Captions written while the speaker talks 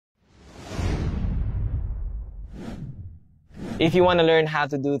If you want to learn how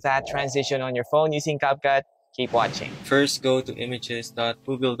to do that transition on your phone using CapCut, keep watching. First, go to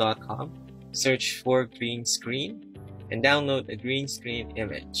images.google.com, search for green screen, and download a green screen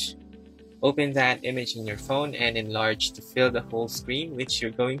image. Open that image in your phone and enlarge to fill the whole screen, which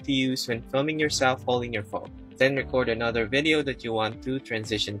you're going to use when filming yourself holding your phone. Then record another video that you want to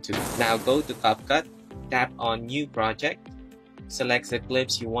transition to. Now go to CapCut, tap on New Project, select the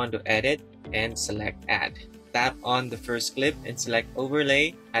clips you want to edit, and select Add. Tap on the first clip and select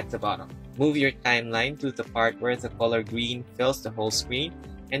Overlay at the bottom. Move your timeline to the part where the color green fills the whole screen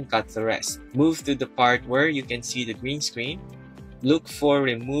and cut the rest. Move to the part where you can see the green screen. Look for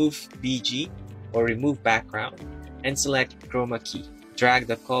Remove BG or Remove Background and select Chroma Key. Drag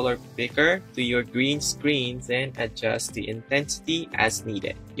the color picker to your green screen, then adjust the intensity as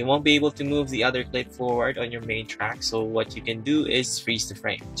needed. You won't be able to move the other clip forward on your main track, so what you can do is freeze the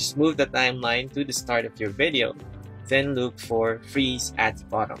frame. Just move the timeline to the start of your video, then look for Freeze at the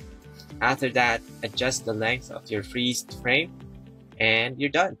bottom. After that, adjust the length of your freezed frame, and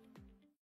you're done.